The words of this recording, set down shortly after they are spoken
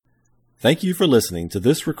Thank you for listening to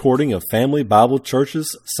this recording of Family Bible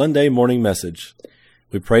Church's Sunday morning message.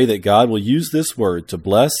 We pray that God will use this word to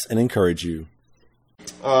bless and encourage you.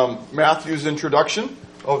 Matthew's introduction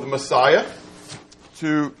of the Messiah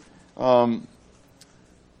to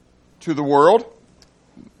the world.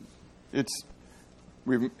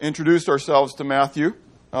 We've introduced ourselves to Matthew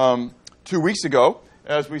 2 weeks ago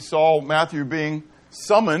as we saw Matthew being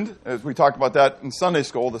summoned, as we talked about that in Sunday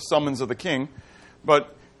school, the summons of the king.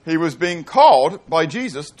 But he was being called by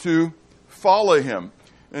Jesus to follow him.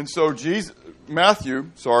 And so Matthew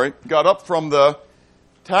got up from the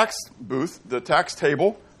tax booth, the tax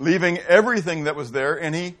table, leaving everything that was there,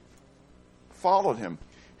 and he followed him.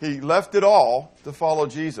 He left it all to follow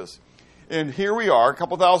Jesus. And here we are, a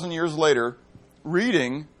couple thousand years later,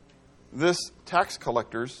 reading this tax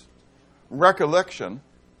collector's recollection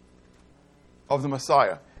of the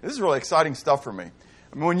Messiah. This is really exciting stuff for me.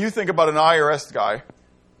 I mean, when you think about an IRS guy,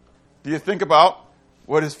 do you think about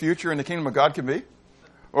what his future in the kingdom of God can be?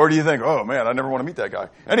 Or do you think, oh man, I never want to meet that guy?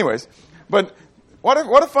 Anyways, but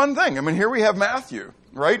what a fun thing. I mean, here we have Matthew,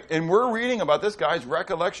 right? And we're reading about this guy's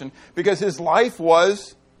recollection because his life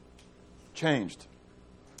was changed.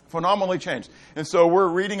 Phenomenally changed. And so we're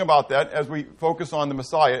reading about that as we focus on the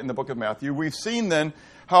Messiah in the book of Matthew. We've seen then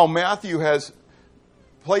how Matthew has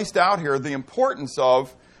placed out here the importance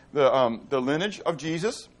of the lineage of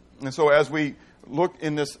Jesus. And so as we look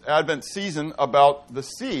in this Advent season about the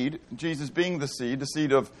seed, Jesus being the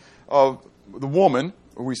seed of the woman,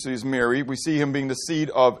 we see as Mary, we see him being the seed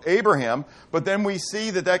of Abraham, but then we see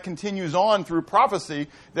that continues on through prophecy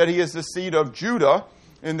that he is the seed of Judah,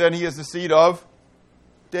 and then he is the seed of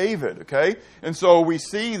David, okay? And so we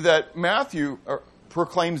see that Matthew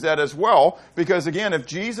proclaims that as well, because again, if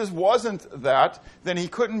Jesus wasn't that, then he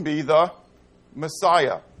couldn't be the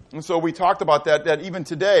Messiah. And so we talked about that even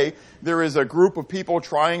today, there is a group of people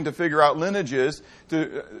trying to figure out lineages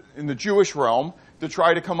in the Jewish realm to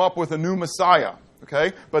try to come up with a new Messiah.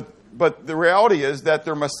 Okay? But the reality is that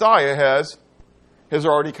their Messiah has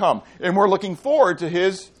already come. And we're looking forward to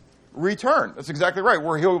his return. That's exactly right,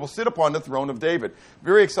 where he will sit upon the throne of David.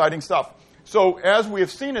 Very exciting stuff. So as we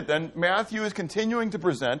have seen it then, Matthew is continuing to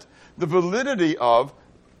present the validity of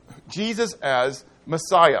Jesus as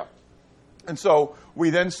Messiah. And so we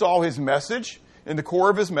then saw his message, and the core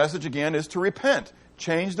of his message again is to repent.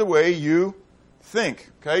 Change the way you think.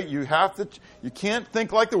 Okay? You can't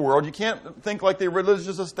think like the world. You can't think like the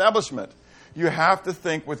religious establishment. You have to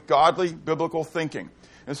think with godly biblical thinking.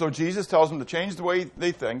 And so Jesus tells them to change the way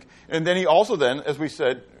they think, and then he also then, as we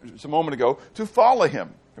said just a moment ago, to follow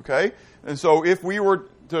him. Okay? And so if we were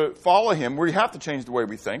to follow him, we have to change the way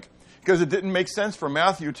we think, because it didn't make sense for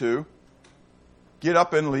Matthew to get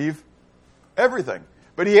up and leave everything.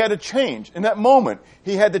 But he had to change. In that moment,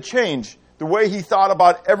 he had to change the way he thought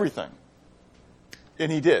about everything.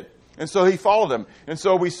 And he did. And so he followed him. And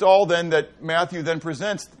so we saw then that Matthew then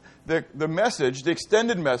presents the message, the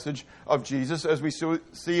extended message of Jesus, as we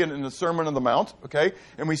see it in the Sermon on the Mount. Okay?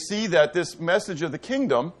 And we see that this message of the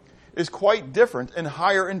kingdom is quite different and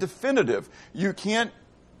higher and definitive. You can't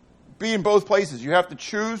be in both places. You have to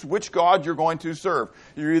choose which God you're going to serve.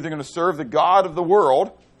 You're either going to serve the God of the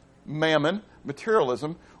world, mammon,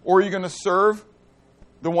 materialism, or you're going to serve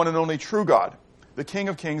the one and only true God, the King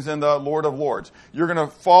of Kings and the Lord of Lords. You're going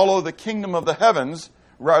to follow the kingdom of the heavens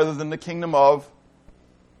rather than the kingdom of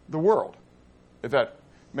the world, if that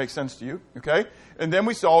makes sense to you, okay? And then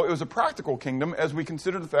we saw it was a practical kingdom as we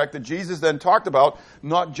considered the fact that Jesus then talked about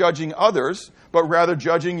not judging others, but rather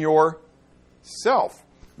judging yourself.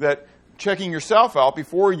 That checking yourself out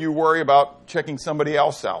before you worry about checking somebody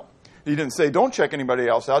else out. He didn't say don't check anybody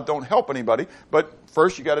else out, don't help anybody, but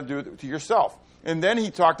first you got to do it to yourself. And then he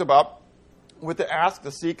talked about with the ask,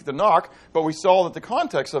 the seek, the knock, but we saw that the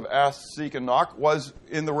context of ask, seek, and knock was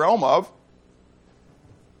in the realm of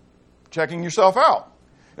checking yourself out.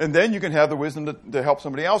 And then you can have the wisdom to help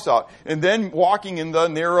somebody else out. And then walking in the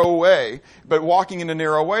narrow way. But walking in the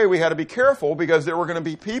narrow way, we had to be careful because there were going to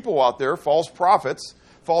be people out there, false prophets,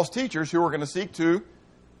 false teachers, who were going to seek to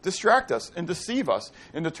distract us and deceive us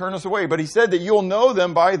and to turn us away. But he said that you'll know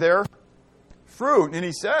them by their fruit. And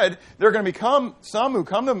he said there are going to become some who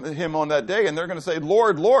come to him on that day and they're going to say,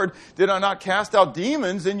 Lord, Lord, did I not cast out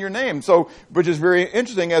demons in your name? So, which is very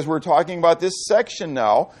interesting as we're talking about this section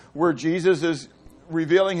now where Jesus is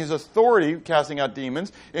revealing his authority casting out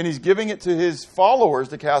demons, and he's giving it to his followers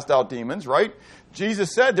to cast out demons, right?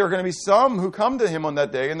 Jesus said there are going to be some who come to him on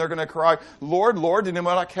that day, and they're going to cry, Lord, Lord, did we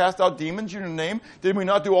not cast out demons in your name? Did we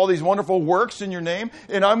not do all these wonderful works in your name?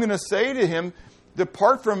 And I'm going to say to him,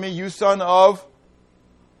 depart from me, you son of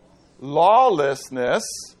lawlessness.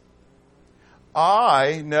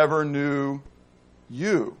 I never knew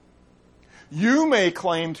you. You may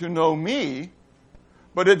claim to know me,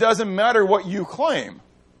 but it doesn't matter what you claim.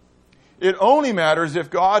 It only matters if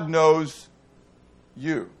God knows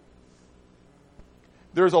you.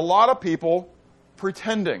 There's a lot of people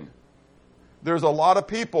pretending. There's a lot of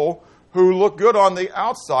people who look good on the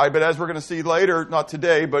outside, but as we're going to see later, not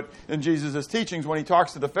today, but in Jesus' teachings, when he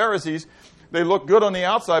talks to the Pharisees, they look good on the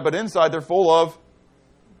outside, but inside they're full of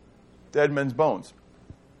dead men's bones.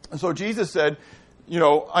 And so Jesus said,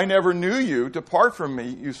 I never knew you. Depart from me,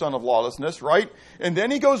 you son of lawlessness, right? And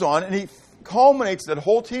then he goes on and he culminates that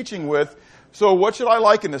whole teaching with, so what should I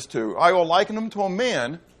liken this to? I will liken him to a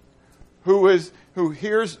man who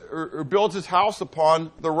hears or builds his house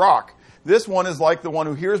upon the rock. This one is like the one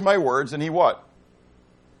who hears my words and he what?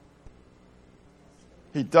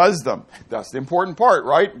 He does them. That's the important part,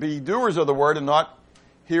 right? Be doers of the word and not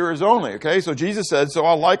hearers only. Okay, so Jesus said, so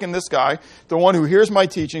I'll liken this guy, the one who hears my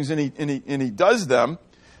teachings and he does them,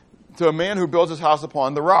 to a man who builds his house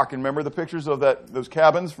upon the rock. And remember the pictures of those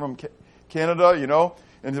cabins from Canada,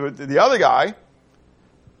 And the other guy,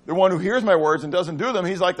 the one who hears my words and doesn't do them,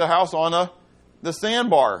 he's like the house on the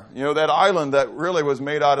sandbar, that island that really was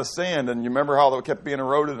made out of sand. And you remember how it kept being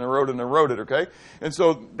eroded and eroded and eroded, okay? And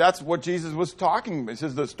so that's what Jesus was talking about. He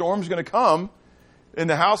says the storm's going to come and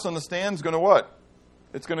the house on the stand's going to what?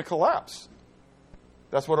 It's going to collapse.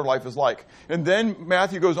 That's what our life is like. And then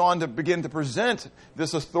Matthew goes on to begin to present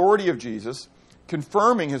this authority of Jesus,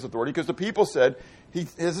 confirming his authority, because the people said, he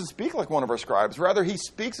doesn't speak like one of our scribes. Rather, he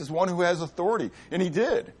speaks as one who has authority. And he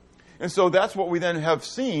did. And so that's what we then have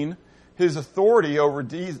seen, his authority over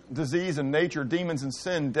disease and nature, demons and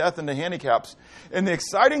sin, death and the handicaps. And the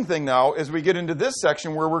exciting thing now, as we get into this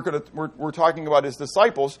section where we're talking about his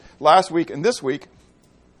disciples last week and this week,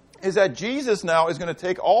 is that Jesus now is going to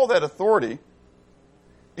take all that authority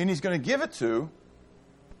and he's going to give it to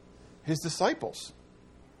his disciples.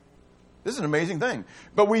 This is an amazing thing.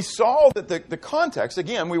 But we saw that the context,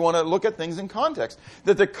 again, we want to look at things in context,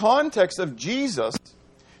 that the context of Jesus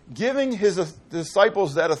giving his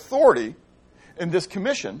disciples that authority in this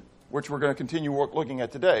commission, which we're going to continue looking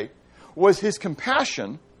at today, was his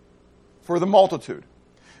compassion for the multitude.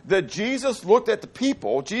 That Jesus looked at the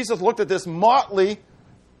people, Jesus looked at this motley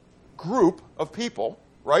group of people,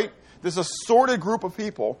 right? This assorted group of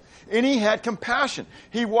people, and he had compassion.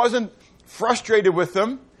 He wasn't frustrated with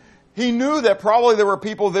them. He knew that probably there were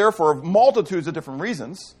people there for multitudes of different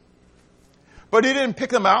reasons. But he didn't pick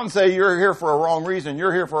them out and say, you're here for a wrong reason.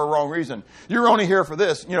 You're here for a wrong reason. You're only here for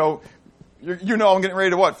this. I'm getting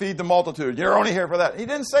ready to what? Feed the multitude. You're only here for that. He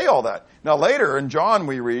didn't say all that. Now later in John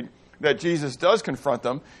we read that Jesus does confront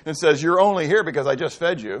them and says, you're only here because I just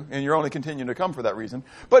fed you, and you're only continuing to come for that reason.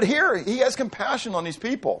 But here he has compassion on these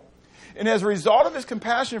people. And as a result of his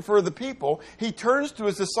compassion for the people, he turns to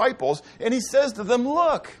his disciples and he says to them,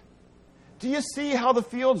 look, do you see how the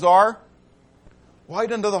fields are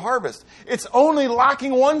white unto the harvest? It's only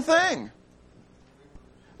lacking one thing.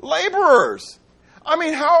 Laborers. I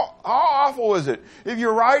mean, how awful is it? If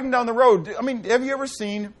you're riding down the road, have you ever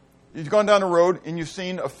seen, you've gone down the road and you've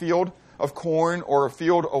seen a field of corn or a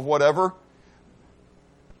field of whatever?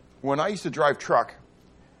 When I used to drive truck,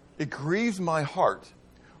 it grieves my heart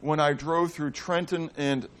when I drove through Trenton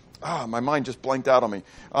and, my mind just blanked out on me,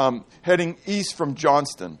 heading east from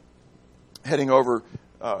Johnston. Heading over,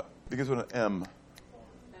 because of an M.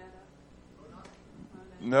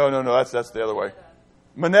 No, that's the other way.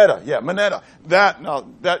 Moneta, yeah, Moneta. That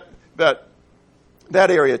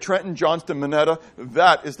area, Trenton, Johnston, Moneta,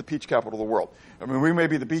 that is the peach capital of the world. We may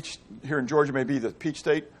be the beach here in Georgia, may be the peach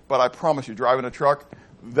state, but I promise you, driving a truck,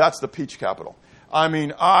 that's the peach capital.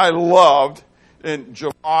 I loved in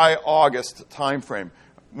July, August time frame,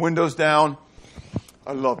 windows down.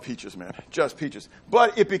 I love peaches, man. Just peaches.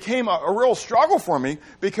 But it became a real struggle for me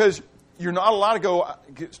because you're not allowed to go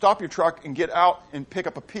stop your truck and get out and pick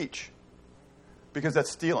up a peach because that's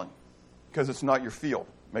stealing, because it's not your field.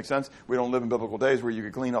 Make sense? We don't live in biblical days where you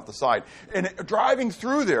could clean off the side. And driving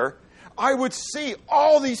through there, I would see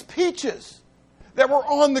all these peaches that were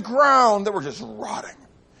on the ground that were just rotting.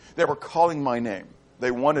 They were calling my name. They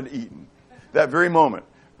wanted eaten that very moment.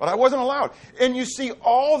 But I wasn't allowed. And you see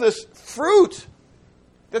all this fruit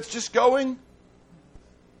that's just going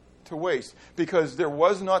to waste because there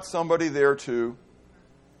was not somebody there to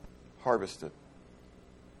harvest it.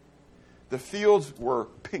 The fields were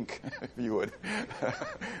pink, if you would,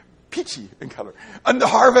 peachy in color. And the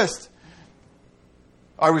harvest,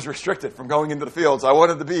 I was restricted from going into the fields. I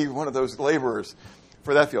wanted to be one of those laborers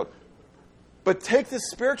for that field. But take this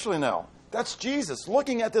spiritually now. That's Jesus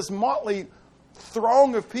looking at this motley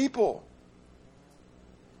throng of people.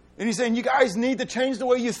 And he's saying, you guys need to change the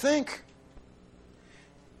way you think.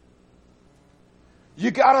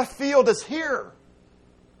 You got a field that's here.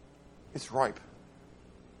 It's ripe.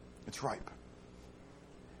 It's ripe.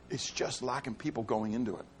 It's just lacking people going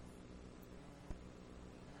into it.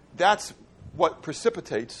 That's what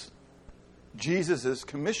precipitates Jesus'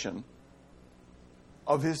 commission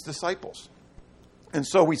of his disciples. And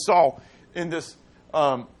so we saw in this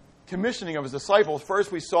commissioning of his disciples,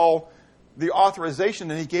 first we saw the authorization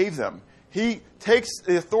that he gave them. He takes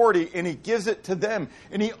the authority and he gives it to them,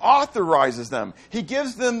 and he authorizes them. He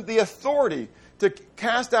gives them the authority to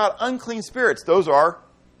cast out unclean spirits. Those are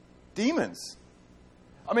demons.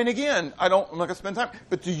 I mean, again, I'm not going to spend time,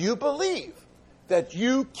 but do you believe that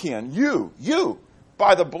you can,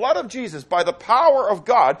 by the blood of Jesus, by the power of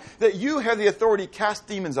God, that you have the authority to cast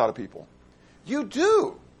demons out of people? You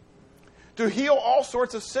do. To heal all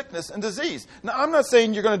sorts of sickness and disease. Now, I'm not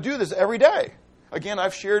saying you're going to do this every day. Again,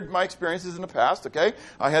 I've shared my experiences in the past, okay?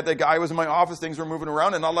 I had that guy who was in my office, things were moving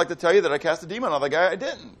around, and I'd like to tell you that I cast a demon out of the guy. I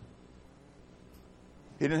didn't.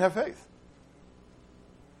 He didn't have faith.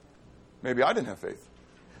 Maybe I didn't have faith.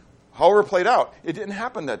 However it played out, it didn't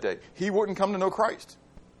happen that day. He wouldn't come to know Christ.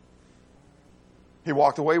 He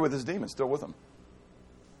walked away with his demon still with him.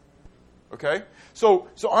 Okay? So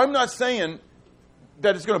I'm not saying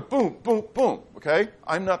that it's going to boom, boom, boom. Okay?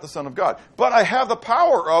 I'm not the Son of God. But I have the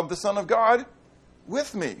power of the Son of God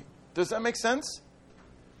with me. Does that make sense?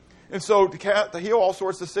 And so to heal all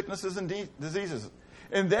sorts of sicknesses and diseases.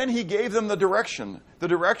 And then he gave them the direction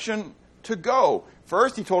to go.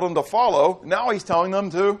 First he told them to follow. Now he's telling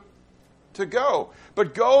them to go.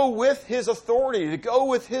 But go with his authority, to go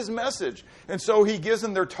with his message. And so he gives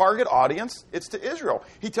them their target audience. It's to Israel.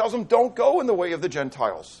 He tells them, don't go in the way of the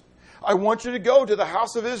Gentiles. I want you to go to the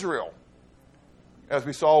house of Israel. As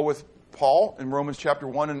we saw with Paul in Romans chapter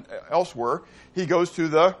 1 and elsewhere, he goes to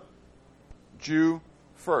the Jew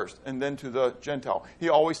first and then to the Gentile. He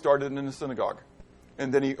always started in the synagogue.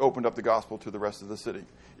 And then he opened up the gospel to the rest of the city.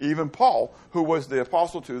 Even Paul, who was the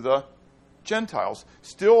apostle to the Gentiles,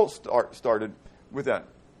 still started with that.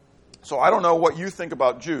 So I don't know what you think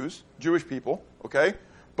about Jewish people, okay?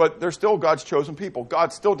 But they're still God's chosen people.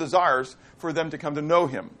 God still desires for them to come to know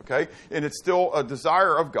him, okay? And it's still a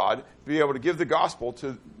desire of God to be able to give the gospel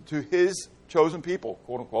to his chosen people,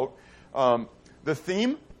 quote unquote. The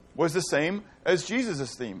theme was the same as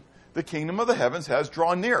Jesus' theme. The kingdom of the heavens has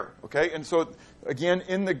drawn near, okay? And so, again,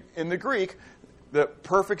 in the Greek, the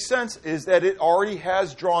perfect sense is that it already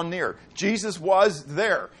has drawn near. Jesus was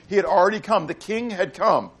there. He had already come. The king had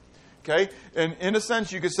come. Okay? And in a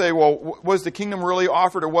sense, you could say, well, was the kingdom really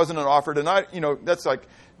offered or wasn't it offered? And that's like,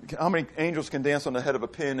 how many angels can dance on the head of a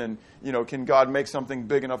pin? And, can God make something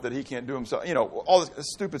big enough that he can't do himself? All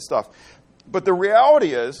this stupid stuff. But the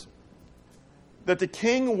reality is that the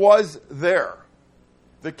king was there.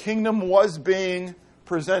 The kingdom was being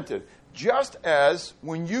presented. Just as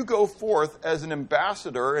when you go forth as an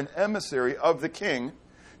ambassador, an emissary of the king,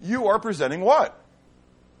 you are presenting what?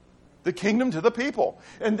 The kingdom to the people.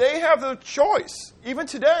 And they have the choice, even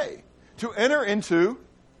today, to enter into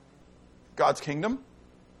God's kingdom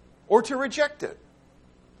or to reject it.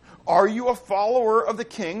 Are you a follower of the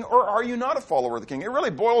king or are you not a follower of the king? It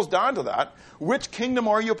really boils down to that. Which kingdom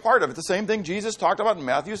are you a part of? It's the same thing Jesus talked about in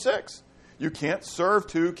Matthew 6. You can't serve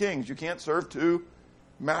two kings. You can't serve two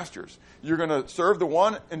masters. You're going to serve the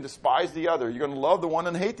one and despise the other. You're going to love the one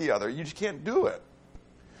and hate the other. You just can't do it.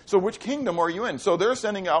 So which kingdom are you in? So they're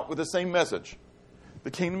sending out with the same message.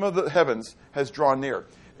 The kingdom of the heavens has drawn near.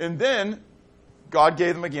 And then God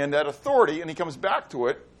gave them again that authority, and he comes back to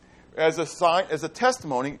it as a sign, as a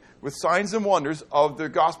testimony with signs and wonders of the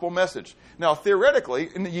gospel message. Now, theoretically,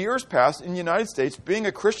 in the years past in the United States, being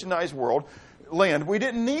a Christianized land, we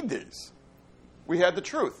didn't need these. We had the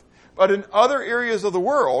truth. But in other areas of the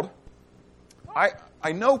world,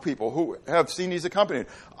 I know people who have seen these accompanied.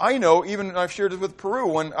 I know, even I've shared this with Peru,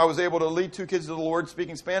 when I was able to lead 2 kids to the Lord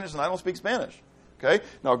speaking Spanish, and I don't speak Spanish. Okay?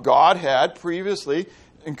 Now, God had previously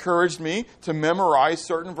encouraged me to memorize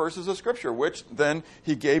certain verses of Scripture, which then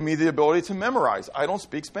he gave me the ability to memorize. I don't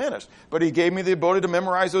speak Spanish, but he gave me the ability to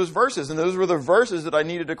memorize those verses, and those were the verses that I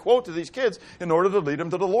needed to quote to these kids in order to lead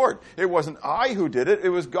them to the Lord. It wasn't I who did it, it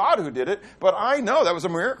was God who did it, but I know that was a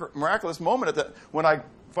miraculous moment when I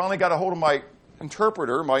finally got a hold of my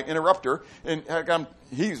interpreter, my interrupter, and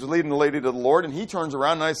he's leading the lady to the Lord, and he turns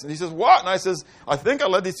around and he says, "What?" And I says, "I think I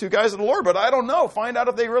led these 2 guys to the Lord, but I don't know. Find out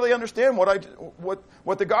if they really understand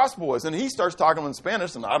what the gospel is." And he starts talking in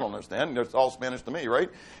Spanish, and I don't understand. It's all Spanish to me, right?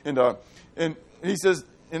 And he says,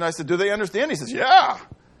 and I said, "Do they understand?" He says, "Yeah."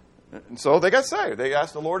 And so they got saved. They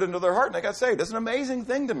asked the Lord into their heart, and they got saved. That's an amazing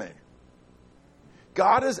thing to me.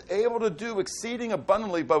 God is able to do exceeding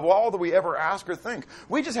abundantly above all that we ever ask or think.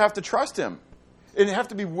 We just have to trust him. And have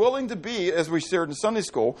to be willing to be, as we shared in Sunday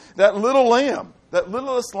school, that little lamb, that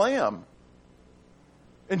littlest lamb.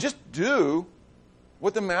 And just do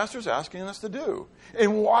what the Master's asking us to do.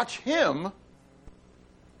 And watch him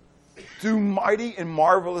do mighty and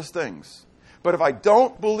marvelous things. But if I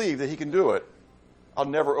don't believe that he can do it, I'll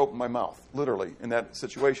never open my mouth, literally, in that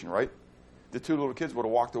situation, right? The two little kids would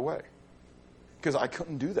have walked away. Because I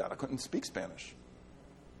couldn't do that. I couldn't speak Spanish.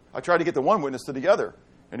 I tried to get the one witness to the other,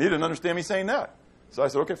 and he didn't understand me saying that. So I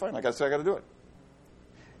said, okay, fine, I got to do it.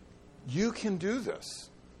 You can do this.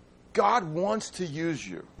 God wants to use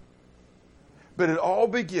you. But it all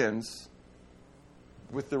begins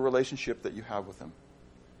with the relationship that you have with him.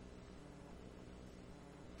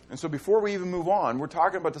 And so before we even move on, we're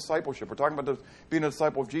talking about discipleship. We're talking about being a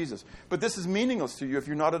disciple of Jesus. But this is meaningless to you if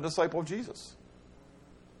you're not a disciple of Jesus.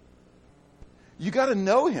 You got to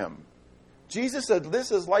know him. Jesus said,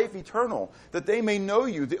 this is life eternal, that they may know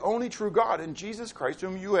you, the only true God, and Jesus Christ,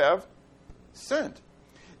 whom you have sent.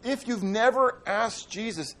 If you've never asked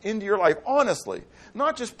Jesus into your life, honestly,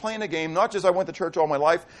 not just playing a game, not just I went to church all my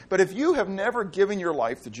life, but if you have never given your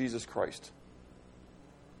life to Jesus Christ,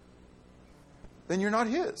 then you're not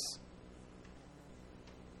his.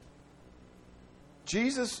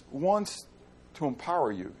 Jesus wants to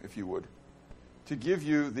empower you, if you would, to give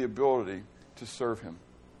you the ability to serve him.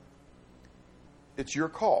 It's your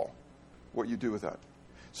call, what you do with that.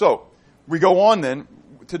 So, we go on then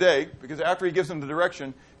today, because after he gives them the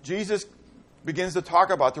direction, Jesus begins to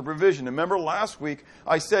talk about the provision. And remember last week,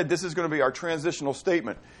 I said this is going to be our transitional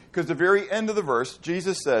statement. Because the very end of the verse,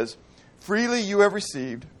 Jesus says, freely you have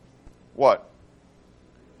received, what?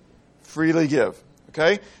 Freely give.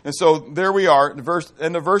 Okay? And so there we are,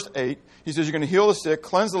 end of verse 8. He says, you're going to heal the sick,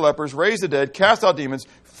 cleanse the lepers, raise the dead, cast out demons.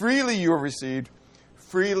 Freely you have received,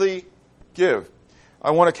 freely give. I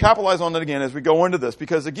want to capitalize on that again as we go into this,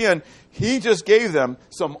 because again, he just gave them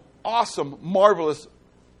some awesome, marvelous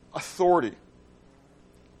authority.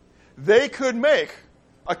 They could make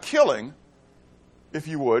a killing, if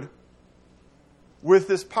you would, with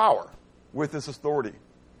this power, with this authority.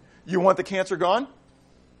 You want the cancer gone?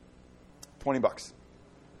 $20.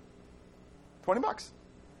 $20.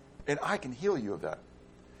 And I can heal you of that.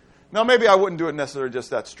 Now, maybe I wouldn't do it necessarily just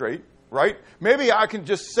that straight. Right? Maybe I can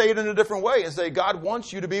just say it in a different way and say, God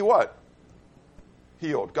wants you to be what?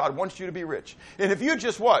 Healed. God wants you to be rich. And if you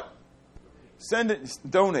just what?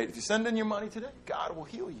 Donate. If you send in your money today, God will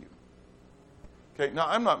heal you. Okay, now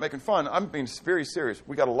I'm not making fun. I'm being very serious.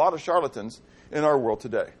 We got a lot of charlatans in our world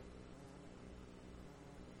today.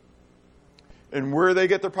 And where they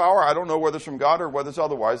get their power, I don't know whether it's from God or whether it's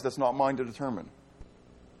otherwise. That's not mine to determine.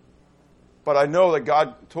 But I know that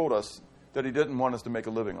God told us that he didn't want us to make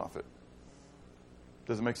a living off it.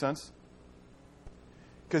 Does it make sense?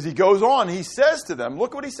 Because he goes on, he says to them,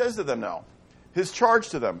 look what he says to them now. His charge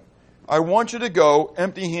to them. I want you to go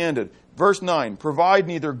empty-handed. Verse 9, provide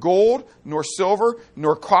neither gold, nor silver,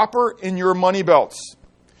 nor copper in your money belts,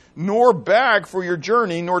 nor bag for your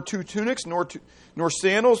journey, nor 2 tunics, nor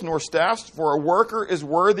sandals, nor staffs, for a worker is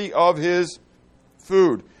worthy of his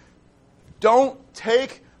food. Don't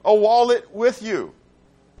take a wallet with you.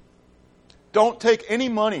 Don't take any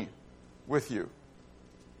money with you.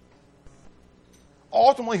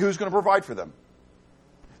 Ultimately, who's going to provide for them?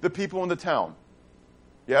 The people in the town.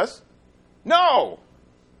 Yes? No!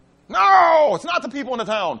 No! It's not the people in the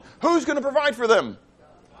town. Who's going to provide for them?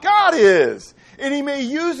 God is. And he may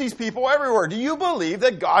use these people everywhere. Do you believe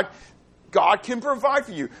that God can provide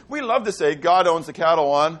for you? We love to say God owns the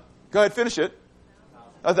cattle on, go ahead, finish it,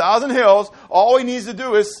 1,000 hills. All he needs to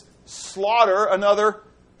do is slaughter another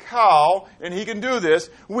cow, and he can do this.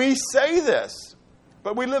 We say this,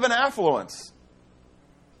 but we live in affluence.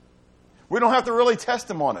 We don't have to really test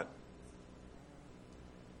him on it.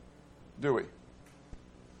 Do we?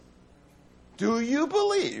 Do you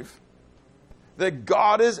believe that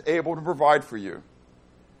God is able to provide for you?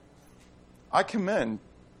 I commend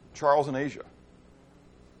Charles and Asia.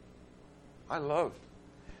 They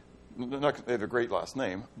have a great last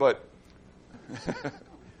name, but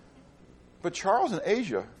but Charles and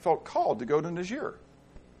Asia felt called to go to Niger.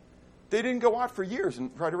 They didn't go out for years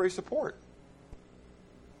and try to raise support.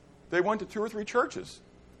 They went to 2 or 3 churches,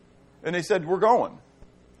 and they said, we're going,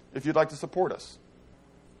 if you'd like to support us.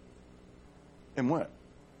 And went.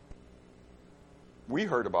 We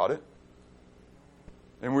heard about it,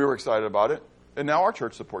 and we were excited about it, and now our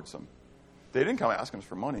church supports them. They didn't come asking us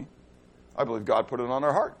for money. I believe God put it on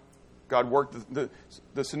our heart. God worked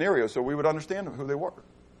the scenario so we would understand who they were.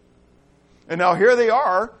 And now here they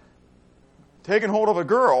are, taking hold of a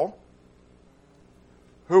girl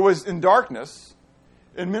who was in darkness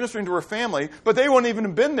and ministering to her family, but they wouldn't even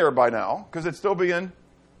have been there by now because it'd still be in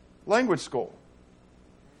language school.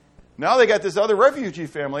 Now they got this other refugee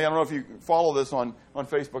family. I don't know if you follow this on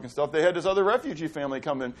Facebook and stuff. They had this other refugee family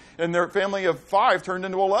come in, and their family of 5 turned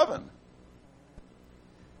into 11.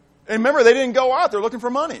 And remember, they didn't go out. They're looking for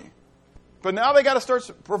money. But now they got to start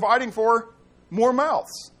providing for more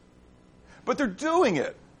mouths. But they're doing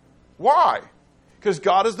it. Why? Because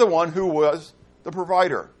God is the one who was the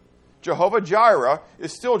provider. Jehovah Jireh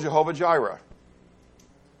is still Jehovah Jireh.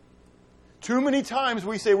 Too many times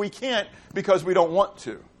we say we can't because we don't want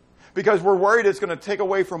to. Because we're worried it's going to take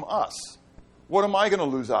away from us. What am I going to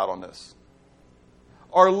lose out on this?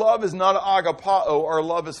 Our love is not agapao. Our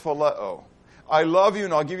love is phileo. I love you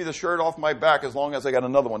and I'll give you the shirt off my back as long as I got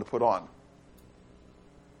another one to put on.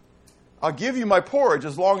 I'll give you my porridge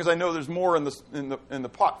as long as I know there's more in the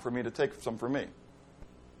pot for me to take some for me.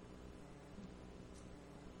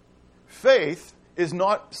 Faith is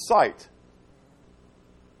not sight.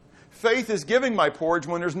 Faith is giving my porridge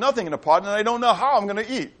when there's nothing in the pot and I don't know how I'm going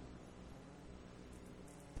to eat.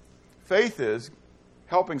 Faith is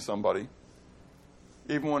helping somebody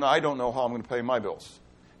even when I don't know how I'm going to pay my bills.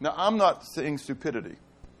 Now, I'm not saying stupidity.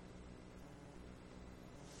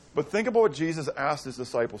 But think about what Jesus asked his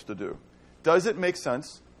disciples to do. Does it make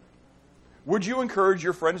sense? Would you encourage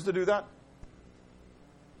your friends to do that?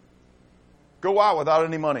 Go out without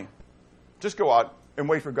any money. Just go out and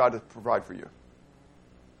wait for God to provide for you.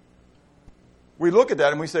 We look at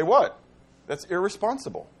that and we say, what? That's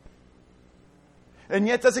irresponsible. And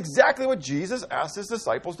yet that's exactly what Jesus asked his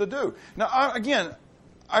disciples to do. Now, again,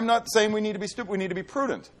 I'm not saying we need to be stupid. We need to be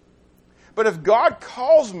prudent. But if God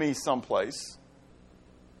calls me someplace,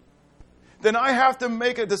 then I have to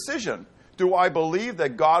make a decision. Do I believe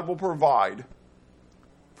that God will provide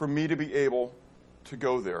for me to be able to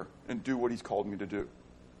go there and do what he's called me to do?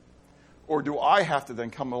 Or do I have to then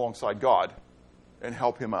come alongside God and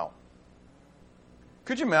help him out?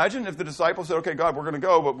 Could you imagine if the disciples said, okay, God, we're going to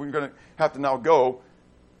go, but we're going to have to now go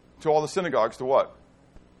to all the synagogues to what?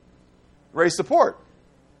 Raise support.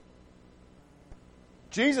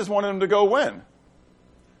 Jesus wanted them to go when?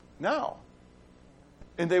 Now.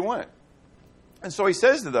 And they went. And so he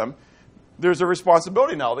says to them, there's a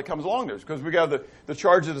responsibility now that comes along there. Because we got the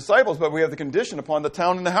charge of the disciples, but we have the condition upon the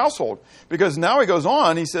town and the household. Because now he goes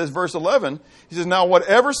on, he says, verse 11, he says, now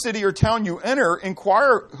whatever city or town you enter,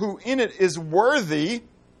 inquire who in it is worthy,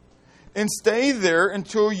 and stay there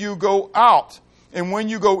until you go out. And when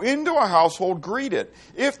you go into a household, greet it.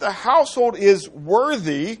 If the household is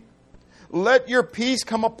worthy, let your peace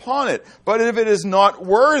come upon it. But if it is not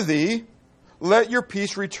worthy, let your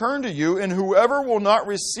peace return to you, and whoever will not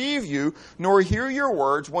receive you, nor hear your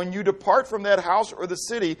words, when you depart from that house or the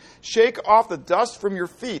city, shake off the dust from your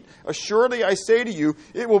feet. Assuredly, I say to you,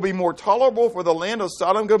 it will be more tolerable for the land of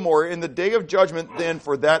Sodom and Gomorrah in the day of judgment than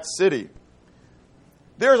for that city.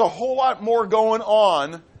 There's a whole lot more going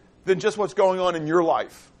on than just what's going on in your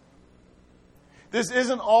life. This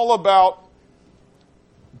isn't all about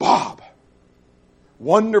Bob,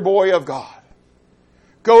 wonder boy of God,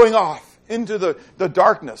 going off into the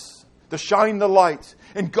darkness to shine the light.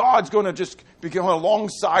 And God's going to just be going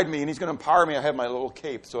alongside me and he's going to empower me. I have my little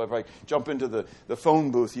cape. So if I jump into the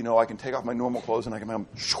phone booth, I can take off my normal clothes and I can become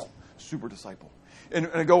super disciple. And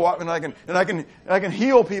I go out and I can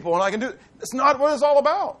heal people and I can do. It's not what it's all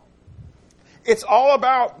about. It's all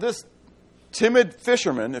about this timid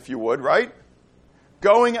fisherman, if you would, right?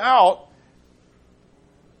 Going out.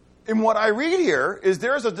 And what I read here is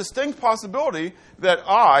there's a distinct possibility that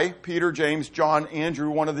I, Peter, James, John,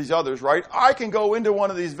 Andrew, one of these others, right? I can go into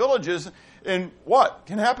one of these villages and what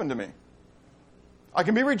can happen to me? I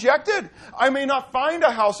can be rejected. I may not find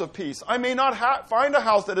a house of peace. I may not find a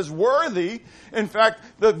house that is worthy. In fact,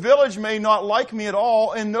 the village may not like me at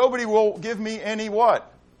all and nobody will give me any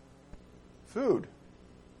what? Food.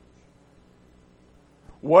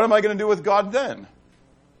 What am I going to do with God then?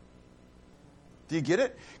 Do you get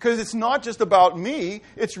it? Because it's not just about me.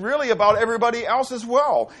 It's really about everybody else as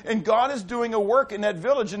well. And God is doing a work in that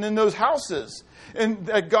village and in those houses. And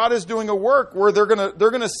that God is doing a work where they're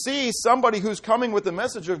gonna see somebody who's coming with the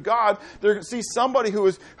message of God. They're going to see somebody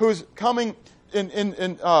who's coming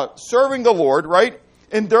in serving the Lord, right?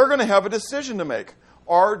 And they're going to have a decision to make.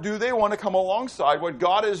 Or do they want to come alongside what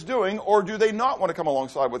God is doing? Or do they not want to come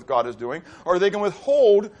alongside what God is doing? Or are they going to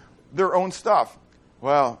withhold their own stuff?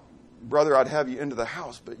 Well, brother, I'd have you into the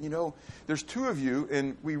house, but there's 2 of you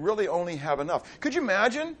and we really only have enough. Could you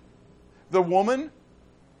imagine the woman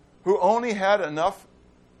who only had enough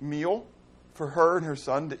meal for her and her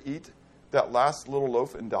son to eat that last little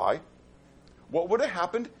loaf and die? What would have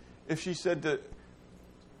happened if she said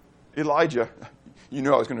Elijah, you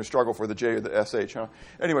knew I was going to struggle for the J or the SH, huh?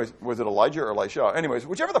 Anyways, was it Elijah or Elisha? Anyways,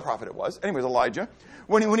 whichever the prophet it was. Anyways, Elijah.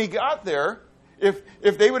 When he got there, if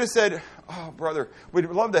they would have said, oh, brother, we'd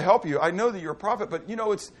love to help you. I know that you're a prophet, but,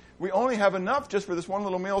 we only have enough just for this one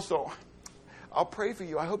little meal, so I'll pray for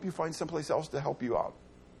you. I hope you find someplace else to help you out.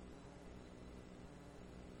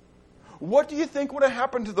 What do you think would have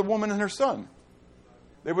happened to the woman and her son?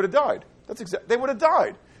 They would have died. They would have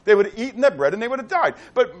died. They would have eaten that bread and they would have died.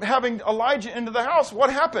 But having Elijah into the house,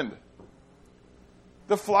 what happened?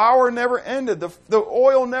 The flour never ended. The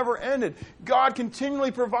oil never ended. God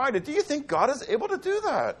continually provided. Do you think God is able to do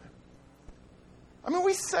that? I mean,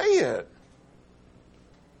 we say it.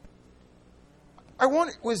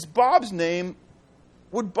 Would Bob's name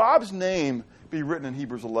be written in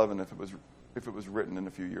Hebrews 11 if it was written in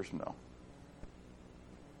a few years from now?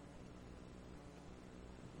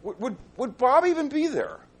 Would Bob even be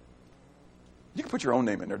there? You can put your own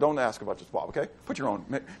name in there. Don't ask about just Bob, okay? Put your own.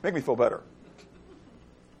 Make me feel better.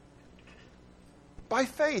 By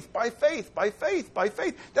faith, by faith, by faith, by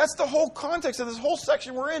faith. That's the whole context of this whole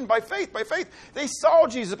section we're in. By faith, by faith. They saw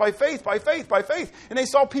Jesus by faith, by faith, by faith. And they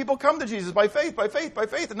saw people come to Jesus by faith, by faith, by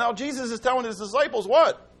faith. And now Jesus is telling his disciples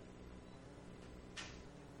what?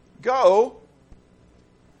 Go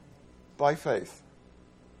by faith.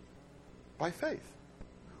 By faith.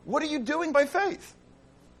 What are you doing by faith?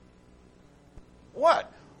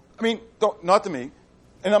 What? I mean, not to me,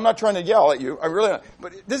 and I'm not trying to yell at you. I really not.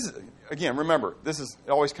 But this is, again, remember, it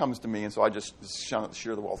always comes to me, and so I just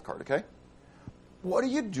share the wealth card, okay? What are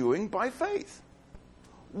you doing by faith?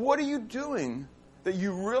 What are you doing that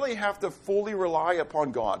you really have to fully rely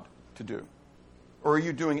upon God to do? Or are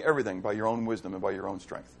you doing everything by your own wisdom and by your own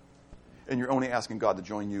strength? And you're only asking God to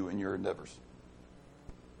join you in your endeavors.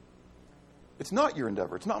 It's not your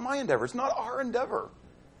endeavor. It's not my endeavor. It's not our endeavor.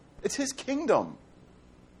 It's his kingdom.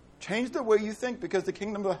 Change the way you think because the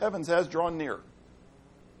kingdom of the heavens has drawn near.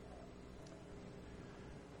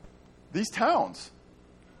 These towns,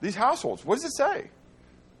 these households, what does it say?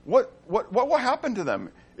 What will happen to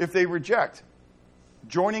them if they reject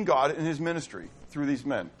joining God in his ministry through these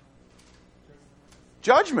men?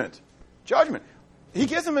 Judgment. Judgment. He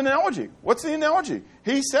gives them an analogy. What's the analogy?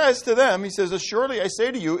 He says to them, assuredly I say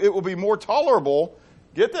to you, it will be more tolerable,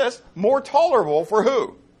 get this, more tolerable for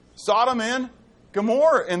who? Sodom and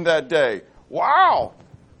Gomorrah in that day. Wow.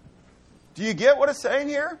 Do you get what it's saying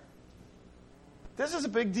here? This is a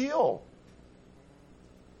big deal.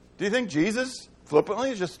 Do you think Jesus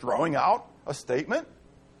flippantly is just throwing out a statement?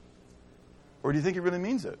 Or do you think he really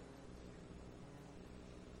means it?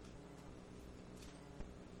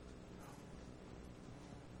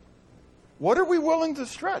 What are we willing to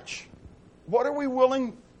stretch? What are we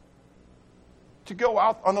willing to go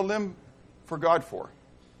out on a limb for God for?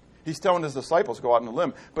 He's telling his disciples to go out on a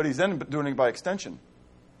limb, but he's then doing it by extension.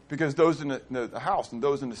 Because those in the house and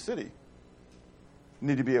those in the city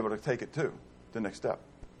need to be able to take it too, the next step.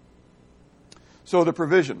 So the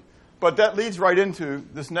provision. But that leads right into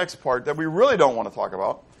this next part that we really don't want to talk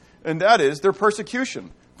about, and that is their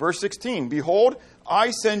persecution. Verse 16, behold, I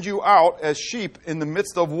send you out as sheep in the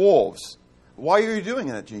midst of wolves. Why are you doing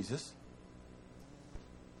that, Jesus?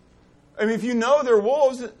 I mean, if you know they're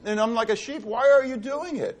wolves and I'm like a sheep, why are you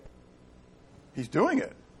doing it? He's doing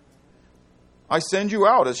it. I send you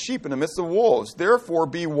out as sheep in the midst of wolves. Therefore,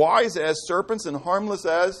 be wise as serpents and harmless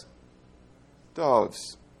as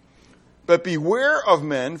doves. But beware of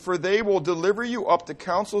men, for they will deliver you up to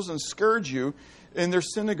councils and scourge you in their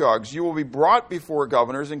synagogues. You will be brought before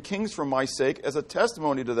governors and kings for my sake as a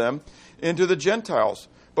testimony to them and to the Gentiles.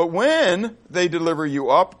 But when they deliver you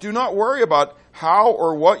up, do not worry about how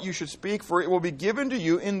or what you should speak, for it will be given to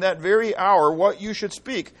you in that very hour what you should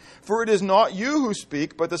speak. For it is not you who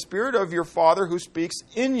speak, but the Spirit of your Father who speaks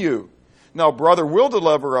in you. Now, brother will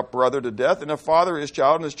deliver up brother to death, and a father his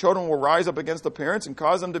child, and his children will rise up against the parents and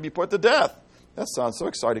cause them to be put to death. That sounds so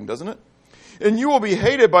exciting, doesn't it? And you will be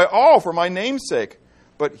hated by all for my name's sake,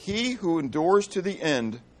 but he who endures to the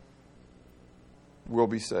end will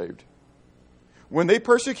be saved. When they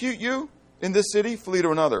persecute you in this city, flee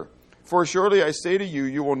to another. For surely I say to you,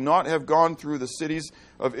 you will not have gone through the cities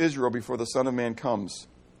of Israel before the Son of Man comes.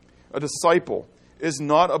 A disciple is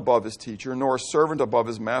not above his teacher, nor a servant above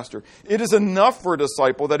his master. It is enough for a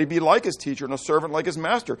disciple that he be like his teacher and a servant like his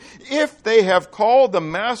master. If they have called the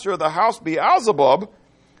master of the house Beelzebub,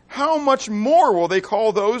 how much more will they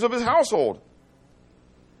call those of his household?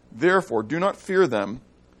 Therefore, do not fear them,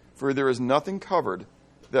 for there is nothing covered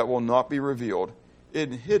that will not be revealed,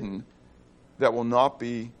 and hidden that will not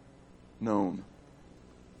be known.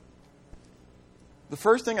 The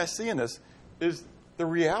first thing I see in this is the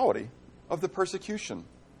reality of the persecution.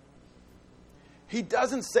 He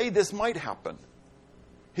doesn't say this might happen.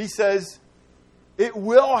 He says it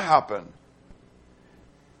will happen.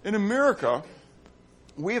 In America,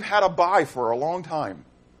 we've had a buy for a long time.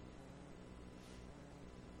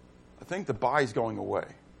 I think the buy is going away.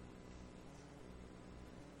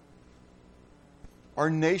 Our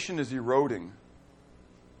nation is eroding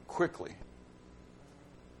quickly.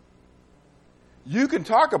 You can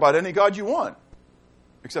talk about any God you want,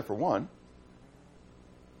 except for one.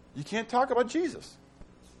 You can't talk about Jesus.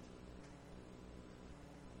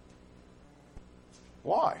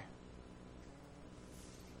 Why?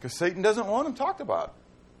 Because Satan doesn't want him talked about.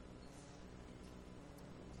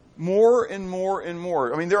 More and more and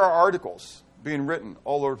more. I mean, there are articles being written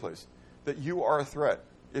all over the place that you are a threat.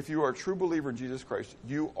 If you are a true believer in Jesus Christ,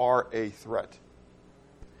 you are a threat.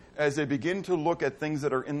 As they begin to look at things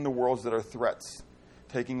that are in the world that are threats,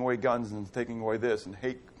 taking away guns and taking away this and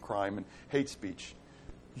hate crime and hate speech,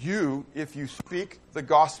 you, if you speak the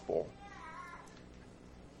gospel,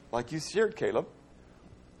 like you shared, Caleb,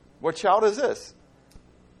 what shout is this?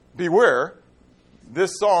 Beware,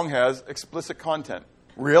 this song has explicit content.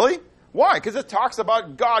 Really? Why? Because it talks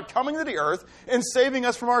about God coming to the earth and saving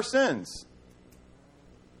us from our sins.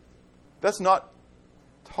 That's not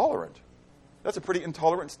tolerant. That's a pretty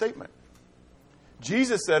intolerant statement.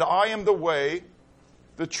 Jesus said, I am the way,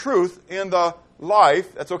 the truth, and the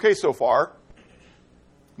life. That's okay so far.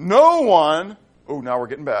 No one, oh, now we're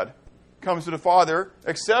getting bad, comes to the Father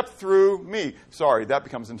except through me. Sorry, that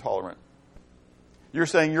becomes intolerant. You're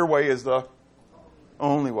saying your way is the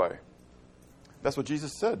only way. That's what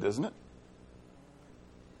Jesus said, isn't it?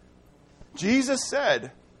 Jesus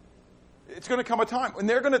said, it's going to come a time when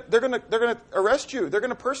they're going to arrest you. They're going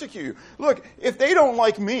to persecute you. Look, if they don't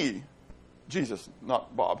like me, Jesus,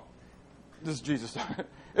 not Bob. This is Jesus.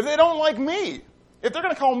 If they don't like me, if they're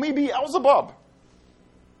going to call me Beelzebub,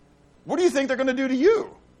 what do you think they're going to do to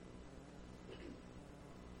you?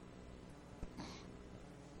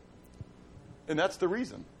 And that's the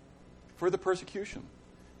reason for the persecution.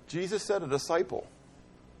 Jesus said a disciple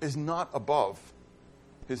is not above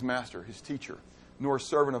his master, his teacher, nor a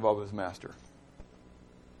servant above his master.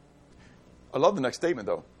 I love the next statement,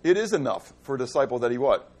 though. It is enough for a disciple that he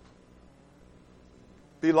what?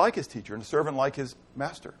 Be like his teacher and a servant like his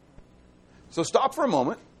master. So stop for a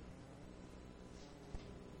moment.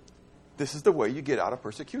 This is the way you get out of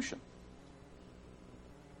persecution.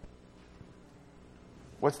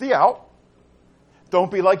 What's the out?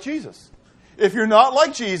 Don't be like Jesus. If you're not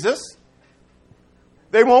like Jesus,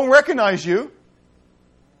 they won't recognize you.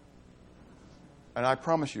 And I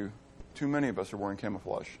promise you, too many of us are wearing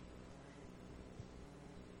camouflage.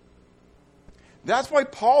 That's why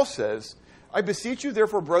Paul says, I beseech you,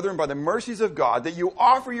 therefore, brethren, by the mercies of God, that you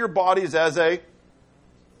offer your bodies as a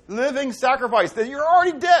living sacrifice, that you're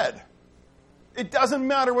already dead. It doesn't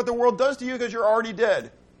matter what the world does to you because you're already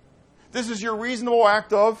dead. This is your reasonable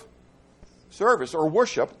act of service or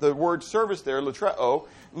worship. The word service there, latreo,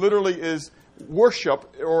 literally is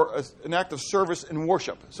worship or an act of service and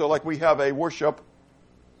worship. So like we have a worship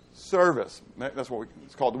service. That's what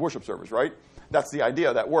it's called, the worship service, right? That's the idea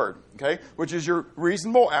of that word, okay? Which is your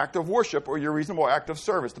reasonable act of worship or your reasonable act of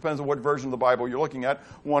service. Depends on what version of the Bible you're looking at.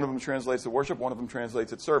 One of them translates it worship, one of them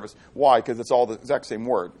translates it service. Why? Because it's all the exact same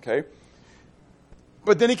word, okay?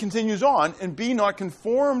 But then he continues on, and be not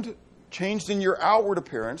conformed, changed in your outward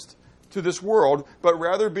appearance to this world, but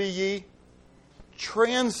rather be ye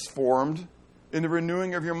transformed in the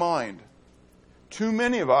renewing of your mind. Too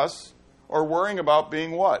many of us are worrying about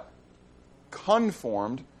being what?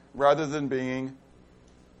 Conformed rather than being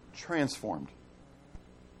transformed.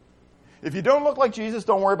 If you don't look like Jesus,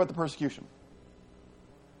 don't worry about the persecution.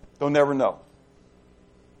 They'll never know.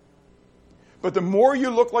 But the more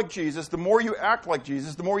you look like Jesus, the more you act like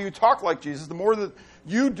Jesus, the more you talk like Jesus, the more that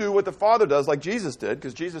you do what the Father does, like Jesus did,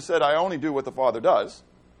 because Jesus said, I only do what the Father does.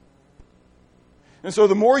 And so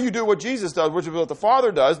the more you do what Jesus does, which is what the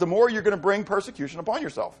Father does, the more you're going to bring persecution upon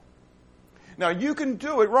yourself. Now, you can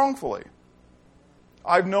do it wrongfully.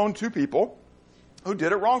 I've known two people who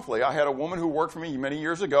did it wrongfully. I had a woman who worked for me many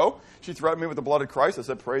years ago. She threatened me with the blood of Christ. I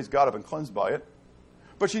said, praise God, I've been cleansed by it.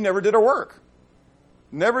 But she never did her work.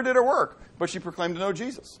 Never did her work. But she proclaimed to know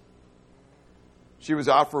Jesus. She was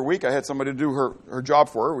out for a week. I had somebody to do her job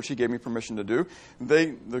for her, which she gave me permission to do.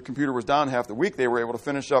 The computer was down half the week. They were able to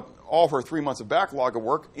finish up all of her 3 months of backlog of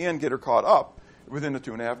work and get her caught up within the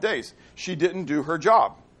 2.5 days. She didn't do her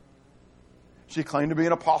job. She claimed to be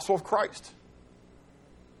an apostle of Christ.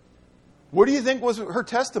 What do you think was her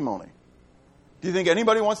testimony? Do you think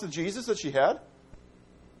anybody wants the Jesus that she had?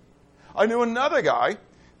 I knew another guy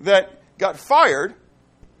that got fired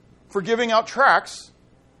for giving out tracts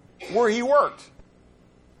where he worked.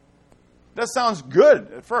 That sounds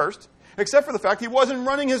good at first, except for the fact he wasn't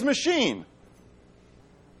running his machine.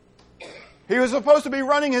 He was supposed to be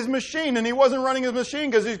running his machine, and he wasn't running his machine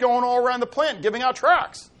because he's going all around the plant giving out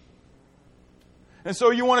tracts. And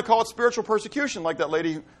so you want to call it spiritual persecution, like that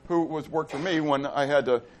lady who worked for me when I had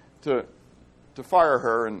to fire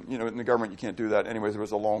her. And, in the government you can't do that. Anyways, there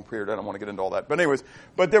was a long period. I don't want to get into all that. But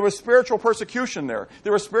there was spiritual persecution there.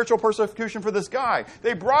 There was spiritual persecution for this guy.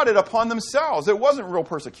 They brought it upon themselves. It wasn't real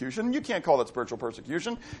persecution. You can't call that spiritual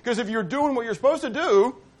persecution, because if you're doing what you're supposed to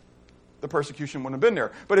do, the persecution wouldn't have been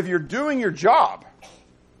there. But if you're doing your job,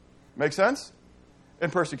 make sense?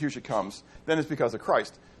 And persecution comes, then it's because of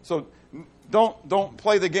Christ. So don't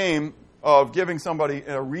play the game of giving somebody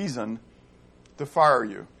a reason to fire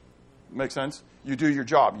you. Make sense? You do your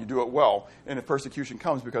job. You do it well. And if persecution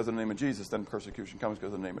comes because of the name of Jesus, then persecution comes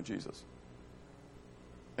because of the name of Jesus.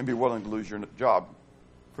 And be willing to lose your job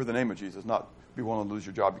for the name of Jesus, not be willing to lose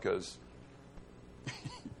your job because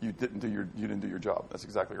you didn't do your job. That's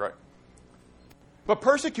exactly right. But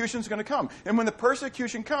persecution is going to come. And when the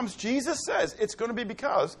persecution comes, Jesus says it's going to be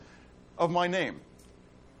because of my name.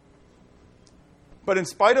 But in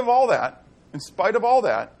spite of all that,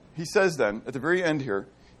 he says then, at the very end here,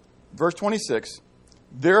 verse 26,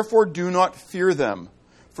 therefore do not fear them,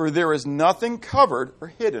 for there is nothing covered or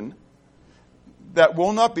hidden that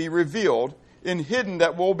will not be revealed, and hidden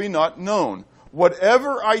that will be not known.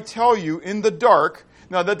 Whatever I tell you in the dark,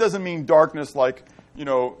 now that doesn't mean darkness like,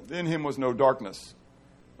 in him was no darkness.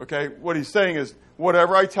 Okay? What he's saying is,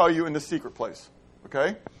 whatever I tell you in the secret place.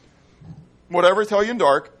 Okay? Whatever I tell you in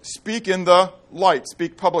dark, speak in the light,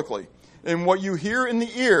 speak publicly. And what you hear in the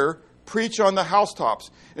ear, preach on the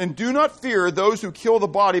housetops. And do not fear those who kill the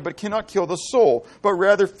body but cannot kill the soul, but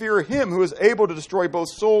rather fear him who is able to destroy both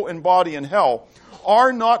soul and body in hell.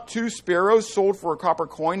 Are not 2 sparrows sold for a copper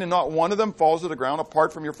coin, and not one of them falls to the ground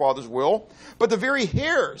apart from your Father's will? But the very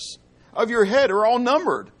hairs of your head are all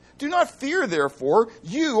numbered. Do not fear, therefore.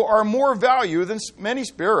 You are more value than many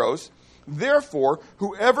sparrows. Therefore,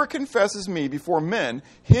 whoever confesses me before men,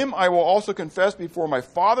 him I will also confess before my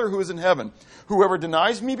Father who is in heaven. Whoever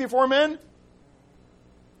denies me before men,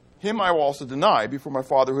 him I will also deny before my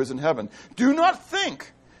Father who is in heaven. Do not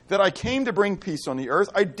think that I came to bring peace on the earth.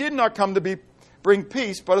 I did not come to bring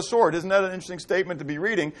peace, but a sword. Isn't that an interesting statement to be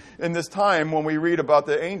reading in this time when we read about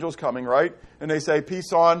the angels coming, right? And they say,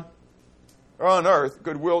 peace on earth,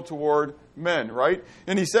 goodwill toward men, right?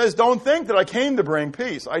 And he says, don't think that I came to bring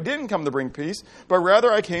peace. I didn't come to bring peace, but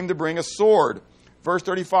rather I came to bring a sword. Verse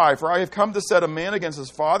 35, for I have come to set a man against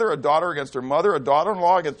his father, a daughter against her mother, a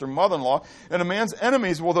daughter-in-law against her mother-in-law, and a man's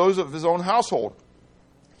enemies will those of his own household.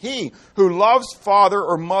 He who loves father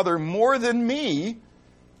or mother more than me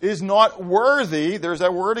is not worthy, there's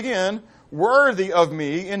that word again, worthy of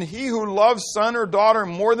me, and he who loves son or daughter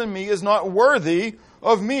more than me is not worthy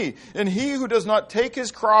of me. And he who does not take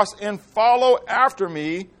his cross and follow after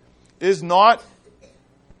me is not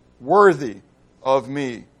worthy of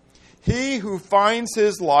me. He who finds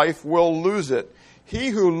his life will lose it. He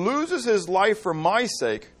who loses his life for my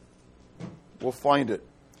sake will find it.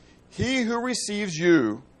 He who receives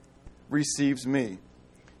you receives me,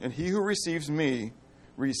 and he who receives me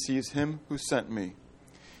receives him who sent me.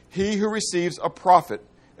 He who receives a prophet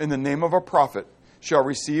in the name of a prophet shall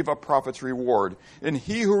receive a prophet's reward. And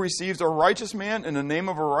he who receives a righteous man in the name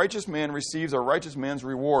of a righteous man receives a righteous man's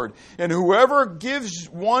reward. And whoever gives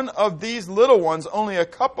one of these little ones only a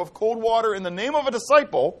cup of cold water in the name of a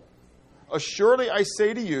disciple, assuredly I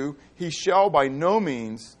say to you, he shall by no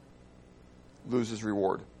means lose his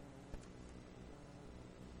reward.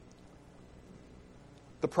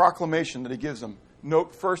 The proclamation that he gives them.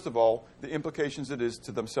 Note, first of all, the implications it is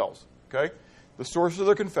to themselves. Okay? The source of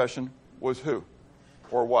their confession was who?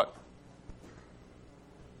 Or what?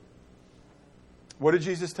 What did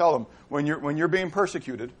Jesus tell them? When you're being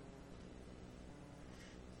persecuted,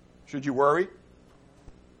 should you worry?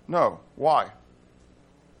 No. Why?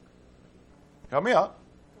 Help me out.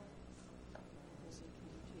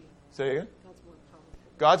 Say it again.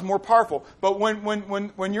 God's more powerful. But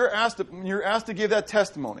when you're asked to give that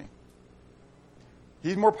testimony,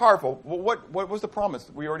 He's more powerful. Well, what was the promise?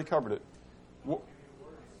 We already covered it.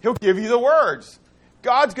 He'll give you the words.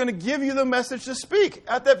 God's going to give you the message to speak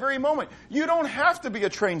at that very moment. You don't have to be a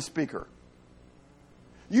trained speaker.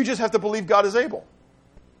 You just have to believe God is able.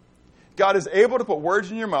 God is able to put words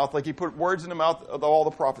in your mouth like He put words in the mouth of all the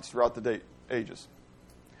prophets throughout the ages.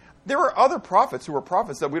 There are other prophets who were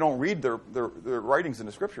prophets that we don't read their writings in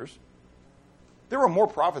the Scriptures. There were more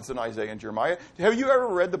prophets than Isaiah and Jeremiah. Have you ever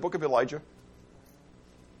read the book of Elijah?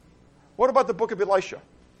 What about the book of Elisha?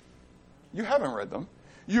 You haven't read them.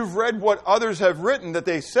 You've read what others have written that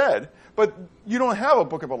they said, but you don't have a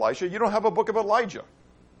book of Elisha. You don't have a book of Elijah.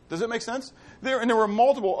 Does that make sense? There were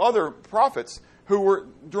multiple other prophets who were,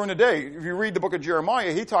 during the day, if you read the book of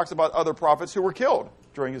Jeremiah, he talks about other prophets who were killed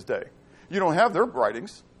during his day. You don't have their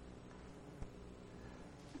writings.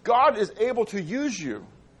 God is able to use you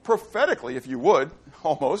prophetically, if you would,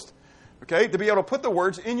 almost, okay, to be able to put the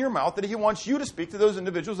words in your mouth that he wants you to speak to those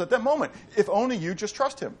individuals at that moment, if only you just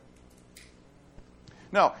trust him.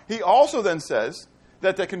 Now, he also then says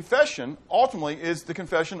that the confession ultimately is the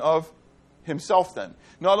confession of himself then.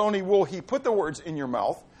 Not only will he put the words in your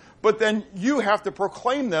mouth, but then you have to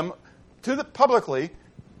proclaim them publicly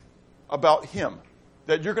about him.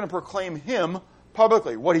 That you're going to proclaim him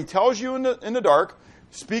publicly. What he tells you in the dark,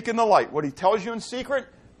 speak in the light. What he tells you in secret,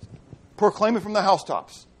 proclaim it from the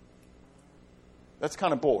housetops. That's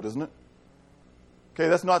kind of bold, isn't it? Okay,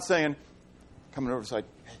 that's not saying, coming over the side,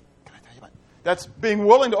 hey, can I tell you about it? That's being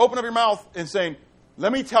willing to open up your mouth and saying,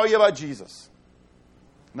 let me tell you about Jesus.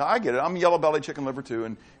 Now, I get it. I'm yellow-bellied chicken liver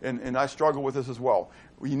too, and I struggle with this as well.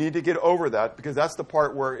 You need to get over that, because that's the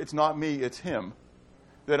part where it's not me, it's him,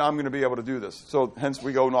 that I'm going to be able to do this. So hence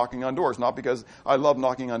we go knocking on doors. Not because I love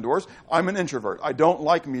knocking on doors. I'm an introvert. I don't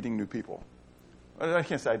like meeting new people. I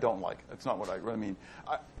can't say I don't like. That's not what I really mean.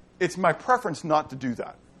 It's my preference not to do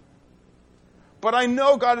that. But I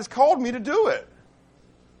know God has called me to do it.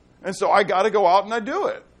 And so I got to go out and I do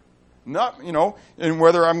it. Not, and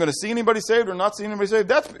whether I'm going to see anybody saved or not see anybody saved,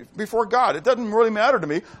 that's before God. It doesn't really matter to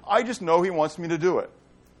me. I just know he wants me to do it.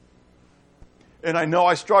 And I know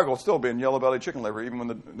I struggle still being yellow-bellied chicken liver, even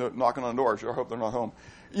when they're knocking on the door. Sure hope they're not home.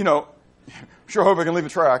 Sure hope I can leave a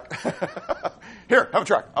track. Here, have a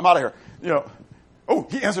track. I'm out of here. Oh,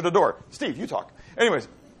 he answered the door. Steve, you talk. Anyways.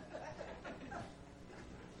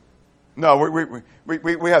 No,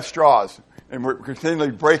 we have straws. And we're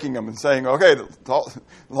continually breaking them and saying, okay, the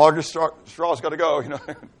largest straw's got to go.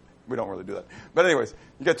 We don't really do that. But anyways,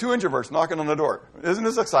 you got two introverts knocking on the door. Isn't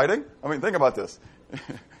this exciting? I mean, think about this.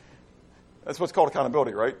 That's what's called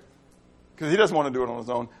accountability, right? Because he doesn't want to do it on his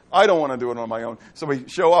own. I don't want to do it on my own. So we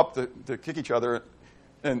show up to kick each other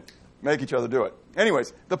and make each other do it.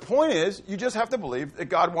 Anyways, the point is, you just have to believe that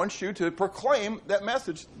God wants you to proclaim that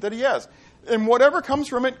message that he has. And whatever comes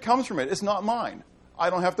from it, comes from it. It's not mine. I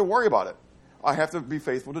don't have to worry about it. I have to be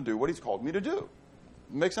faithful to do what he's called me to do.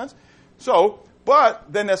 Make sense? So, but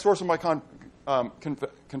then that source of my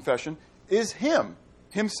confession is him,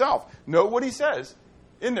 himself. Note what he says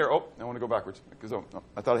in there. Oh, I want to go backwards because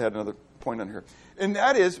I thought I had another point on here. And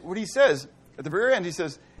that is what he says at the very end. He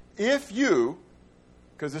says, if you,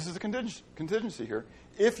 because this is a contingency here,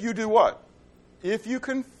 if you do what? If you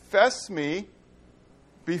confess me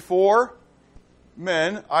before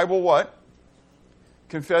men, I will what?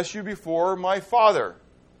 Confess you before my Father.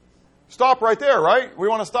 Stop right there, right? We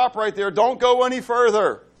want to stop right there. Don't go any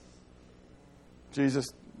further.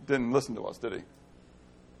 Jesus didn't listen to us, did he?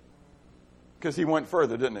 Because he went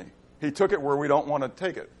further, didn't he? He took it where we don't want to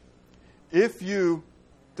take it. If you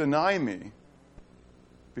deny me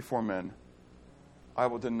before men, I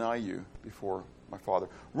will deny you before my Father.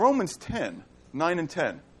 Romans 10, 9 and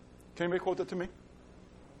 10. Can anybody quote that to me?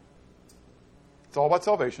 It's all about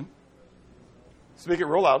salvation. Speak it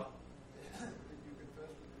real loud.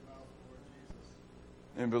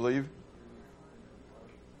 And believe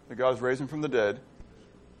that God is raised him from the dead,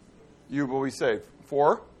 you will be saved.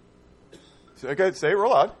 For? Okay, say it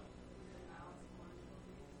real loud.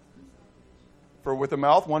 For with the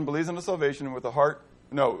mouth one believes unto salvation, and with the heart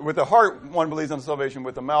one believes unto salvation.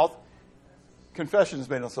 With the mouth, confession is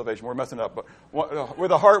made unto salvation. We're messing it up. But with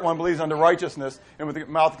the heart one believes unto righteousness, and with the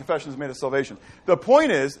mouth confession is made unto salvation. The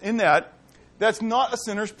point is, in that's not a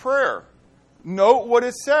sinner's prayer. Note what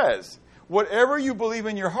it says. Whatever you believe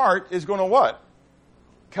in your heart is going to what?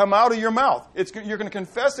 Come out of your mouth. You're going to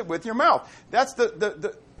confess it with your mouth. That's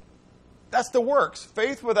the works.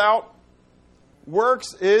 Faith without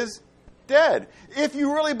works is dead. If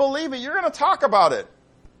you really believe it, you're going to talk about it.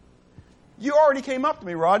 You already came up to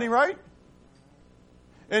me, Rodney, right?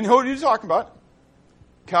 And who are you talking about?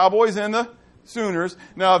 Cowboys and the Sooners.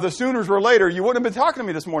 Now, if the Sooners were later, you wouldn't have been talking to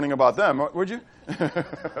me this morning about them, would you?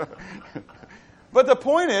 But the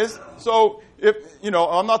point is, so if,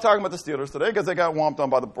 I'm not talking about the Steelers today because they got whomped on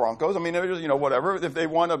by the Broncos. I mean, whatever. If they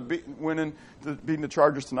want to win beating the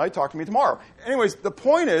Chargers tonight, talk to me tomorrow. Anyways, the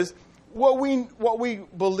point is, what we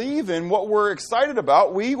believe in, what we're excited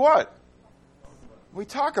about, we what? We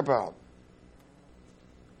talk about.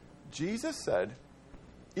 Jesus said,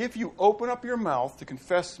 if you open up your mouth to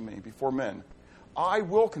confess me before men, I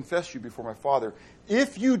will confess you before my Father.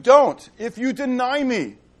 If you don't, if you deny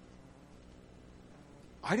me.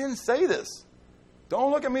 I didn't say this. Don't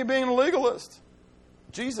look at me being a legalist.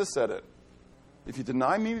 Jesus said it. If you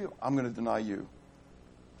deny me, I'm going to deny you.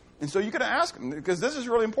 And so you got to ask him, because this is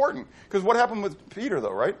really important. Because what happened with Peter,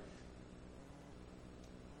 though, right?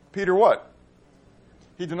 Peter what?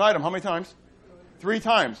 He denied him how many times? 3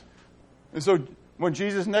 times. And so when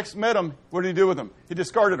Jesus next met him, what did he do with him? He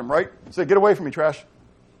discarded him, right? He said, get away from me, trash.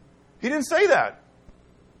 He didn't say that.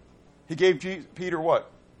 He gave Peter what?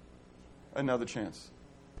 Another chance.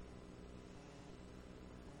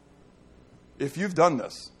 If you've done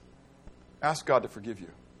this, ask God to forgive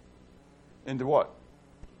you. And to what?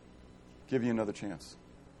 Give you another chance.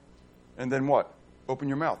 And then what? Open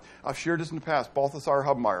your mouth. I've shared this in the past. Balthasar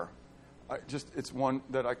Hubmaier. It's one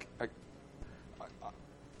that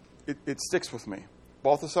it sticks with me.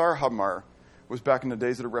 Balthasar Hubmaier was back in the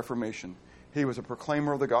days of the Reformation. He was a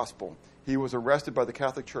proclaimer of the gospel. He was arrested by the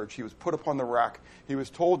Catholic Church. He was put upon the rack. He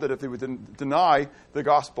was told that if they would deny the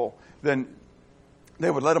gospel, then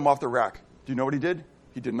they would let him off the rack. Do you know what he did?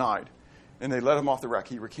 He denied. And they let him off the rack.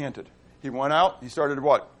 He recanted. He went out. He started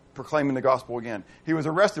what? Proclaiming the gospel again. He was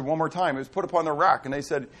arrested one more time. He was put upon the rack. And they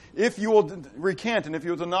said, if you will recant and if you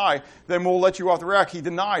will deny, then we'll let you off the rack. He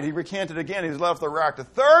denied. He recanted again. He was let off the rack. The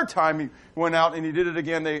 3rd time he went out and he did it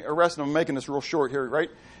again. They arrested him. I'm making this real short here, right?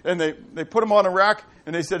 And they put him on a rack.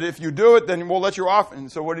 And they said, if you do it, then we'll let you off.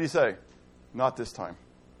 And so what did he say? Not this time.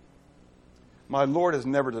 My Lord has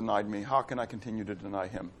never denied me. How can I continue to deny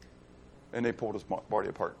him? And they pulled his body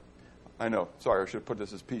apart. I know. Sorry, I should have put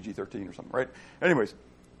this as PG-13 or something, right? Anyways.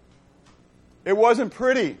 It wasn't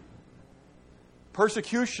pretty.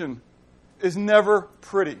 Persecution is never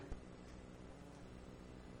pretty.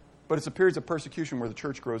 But it's the periods of persecution where the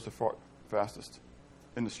church grows the fastest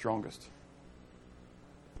and the strongest.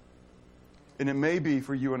 And it may be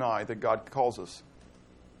for you and I that God calls us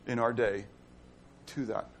in our day to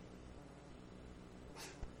that.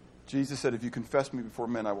 Jesus said, if you confess me before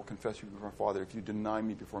men, I will confess you before my Father. If you deny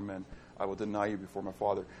me before men, I will deny you before my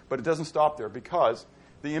Father. But it doesn't stop there, because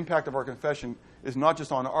the impact of our confession is not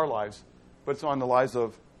just on our lives, but it's on the lives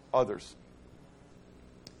of others.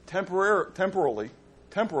 Temporally,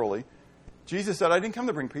 Jesus said, I didn't come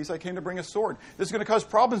to bring peace, I came to bring a sword. This is going to cause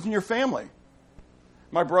problems in your family.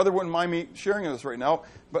 My brother wouldn't mind me sharing this right now,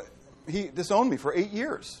 but he disowned me for 8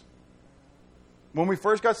 years. When we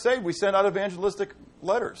first got saved, we sent out evangelistic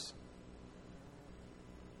letters.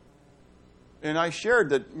 And I shared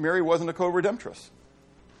that Mary wasn't a co-redemptress.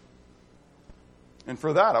 And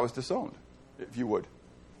for that, I was disowned, if you would.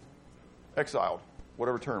 Exiled,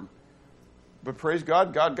 whatever term. But praise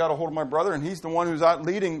God, God got a hold of my brother, and he's the one who's out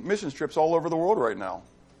leading mission trips all over the world right now.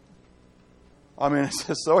 I mean, it's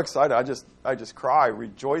just so excited. I just cry,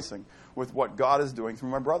 rejoicing with what God is doing through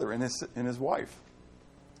my brother and his wife.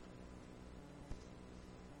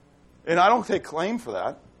 And I don't take claim for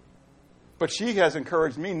that. But she has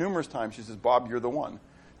encouraged me numerous times. She says, Bob, you're the one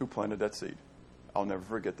who planted that seed. I'll never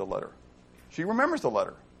forget the letter. She remembers the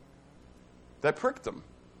letter that pricked them,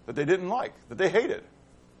 that they didn't like, that they hated.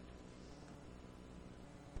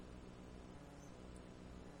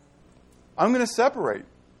 I'm going to separate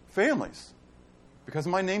families because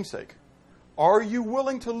of my namesake. Are you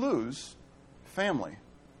willing to lose family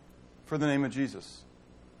for the name of Jesus?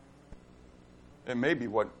 It may be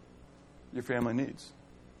what your family needs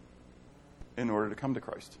in order to come to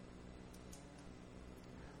Christ.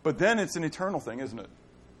 But then it's an eternal thing, isn't it?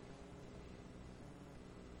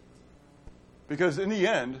 Because in the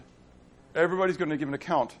end, everybody's going to give an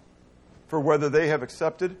account for whether they have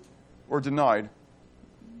accepted or denied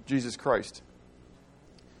Jesus Christ.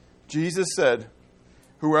 Jesus said,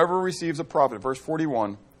 whoever receives a prophet, verse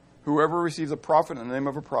 41, whoever receives a prophet in the name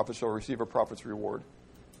of a prophet shall receive a prophet's reward.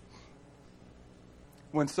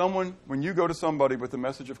 When you go to somebody with the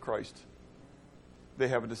message of Christ, they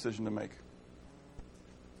have a decision to make.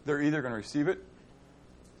 They're either going to receive it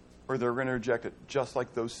or they're going to reject it, just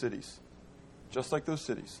like those cities. Just like those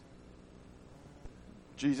cities.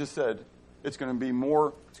 Jesus said it's going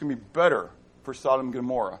to be better for Sodom and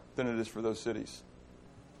Gomorrah than it is for those cities.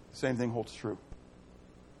 Same thing holds true.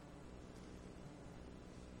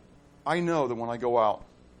 I know that when I go out,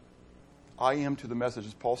 I am to the message,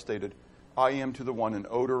 as Paul stated, I am to the one an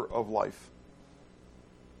odor of life.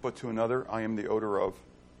 But to another, I am the odor of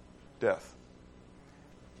death.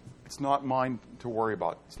 It's not mine to worry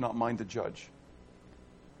about. It's not mine to judge.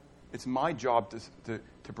 It's my job to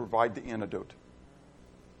provide the antidote.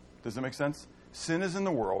 Does that make sense? Sin is in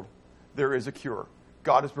the world. There is a cure.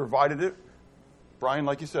 God has provided it, Brian,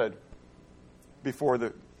 like you said, before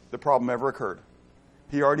the problem ever occurred.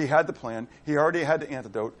 He already had the plan. He already had the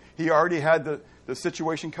antidote. He already had the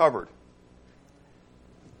situation covered.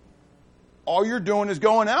 All you're doing is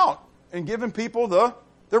going out and giving people the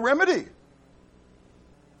remedy.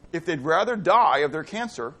 If they'd rather die of their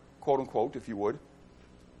cancer, quote unquote, if you would,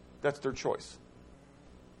 that's their choice.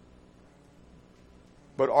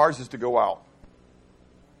 But ours is to go out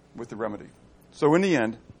with the remedy. So in the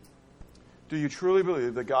end, do you truly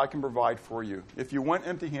believe that God can provide for you? If you went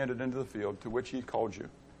empty-handed into the field to which he called you,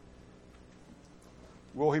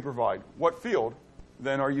 will he provide? What field,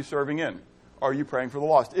 then, are you serving in? Are you praying for the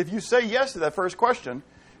lost? If you say yes to that first question,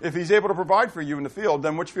 if he's able to provide for you in the field,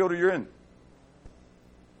 then which field are you in?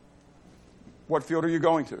 What field are you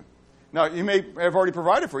going to? Now, he may have already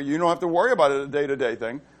provided for you. You don't have to worry about it a day-to-day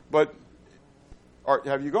thing, but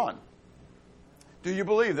have you gone? Do you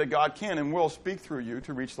believe that God can and will speak through you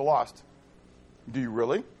to reach the lost? Do you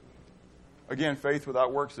really? Again, faith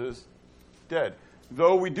without works is dead.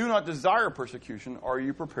 Though we do not desire persecution, are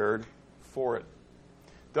you prepared for it?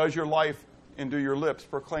 Does your life and do your lips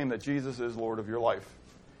proclaim that Jesus is Lord of your life?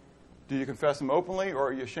 Do you confess him openly, or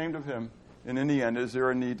are you ashamed of him? And in the end, is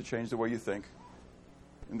there a need to change the way you think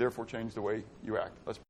and therefore change the way you act? Let's